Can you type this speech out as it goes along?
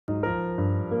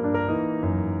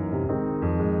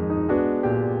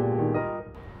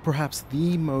perhaps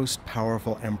the most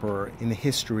powerful emperor in the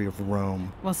history of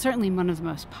Rome. Well, certainly one of the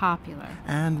most popular.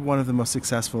 And one of the most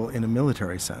successful in a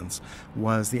military sense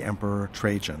was the Emperor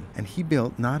Trajan. And he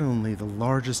built not only the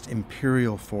largest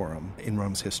imperial forum in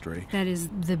Rome's history. That is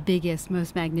the biggest,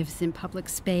 most magnificent public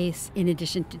space. In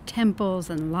addition to temples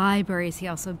and libraries, he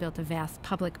also built a vast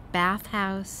public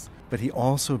bathhouse. But he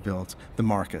also built the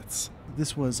markets.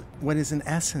 This was what is in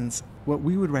essence what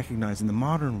we would recognize in the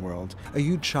modern world, a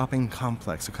huge shopping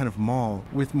complex, a kind of mall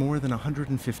with more than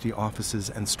 150 offices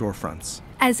and storefronts.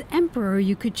 As emperor,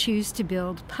 you could choose to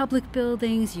build public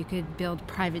buildings, you could build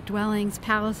private dwellings,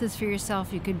 palaces for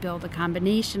yourself, you could build a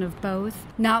combination of both.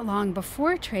 Not long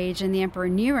before Trajan, the Emperor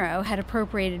Nero had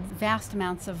appropriated vast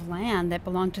amounts of land that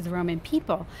belonged to the Roman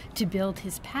people to build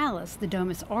his palace, the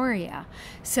Domus Aurea.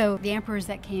 So the emperors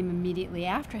that came immediately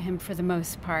after him, for the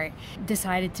most part,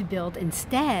 decided to build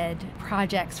instead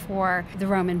projects for the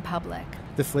Roman public.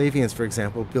 The Flavians, for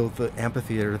example, built the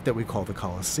amphitheater that we call the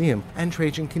Colosseum, and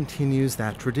Trajan continues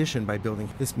that tradition by building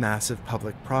this massive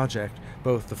public project,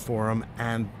 both the Forum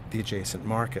and the adjacent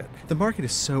market. The market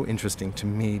is so interesting to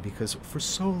me because for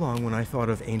so long when I thought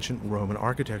of ancient Roman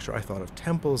architecture, I thought of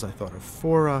temples, I thought of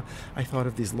fora, I thought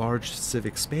of these large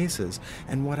civic spaces,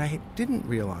 and what I didn't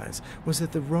realize was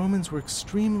that the Romans were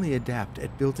extremely adept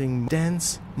at building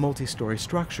dense, multi-story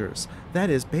structures. That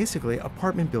is, basically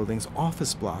apartment buildings,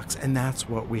 office blocks, and that's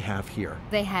what we have here.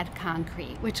 They had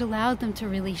concrete, which allowed them to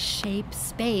really shape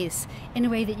space in a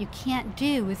way that you can't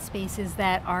do with spaces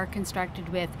that are constructed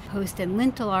with post and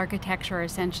lintel architecture,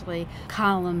 essentially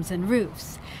columns and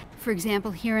roofs. For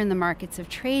example, here in the markets of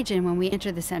Trajan, when we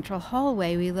enter the central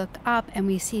hallway, we look up and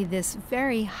we see this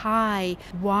very high,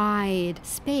 wide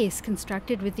space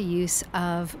constructed with the use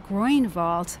of groin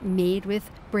vaults made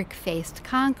with brick-faced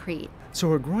concrete.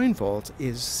 So a groin vault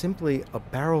is simply a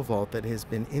barrel vault that has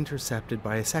been intercepted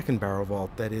by a second barrel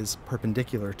vault that is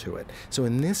perpendicular to it. So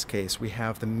in this case, we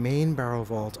have the main barrel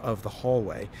vault of the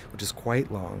hallway, which is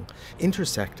quite long,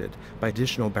 intersected by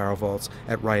additional barrel vaults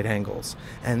at right angles.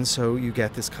 And so you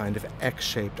get this kind of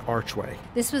X-shaped archway.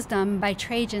 This was done by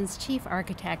Trajan's chief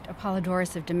architect,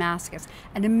 Apollodorus of Damascus,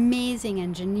 an amazing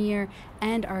engineer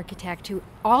and architect who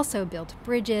also built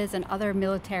bridges and other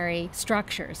military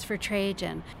structures for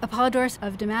Trajan. Apollodorus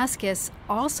of Damascus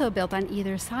also built on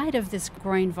either side of this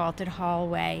groin-vaulted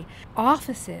hallway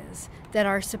offices that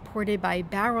are supported by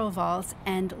barrel vaults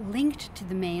and linked to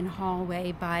the main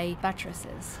hallway by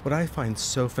buttresses. What I find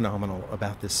so phenomenal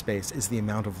about this space is the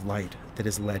amount of light that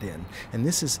is let in. And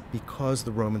this is because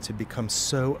the Romans had become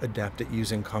so adept at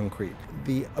using concrete.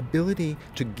 The ability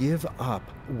to give up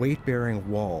weight-bearing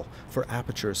wall for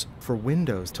apertures, for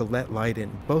windows to let light in,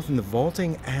 both in the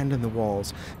vaulting and in the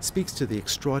walls, speaks to the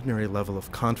extraordinary level of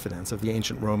confidence of the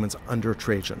ancient Romans under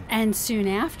Trajan. And soon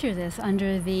after this,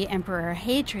 under the Emperor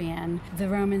Hadrian, the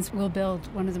Romans will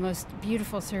build one of the most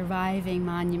beautiful surviving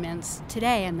monuments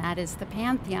today, and that is the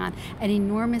Pantheon, an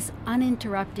enormous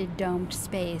uninterrupted domed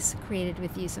space created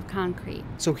with the use of concrete.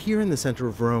 So here in the center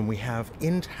of Rome, we have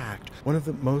intact one of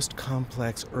the most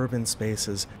complex urban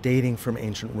spaces dating from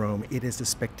ancient Rome. It is a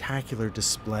spectacular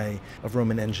display of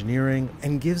Roman engineering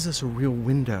and gives us a real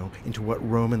window into what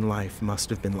Roman life must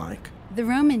have been like. The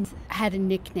Romans had a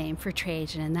nickname for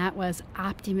Trajan, and that was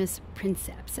Optimus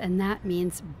Princeps, and that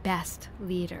means best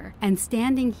leader. And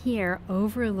standing here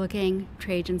overlooking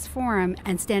Trajan's Forum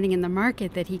and standing in the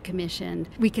market that he commissioned,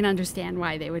 we can understand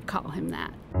why they would call him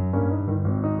that.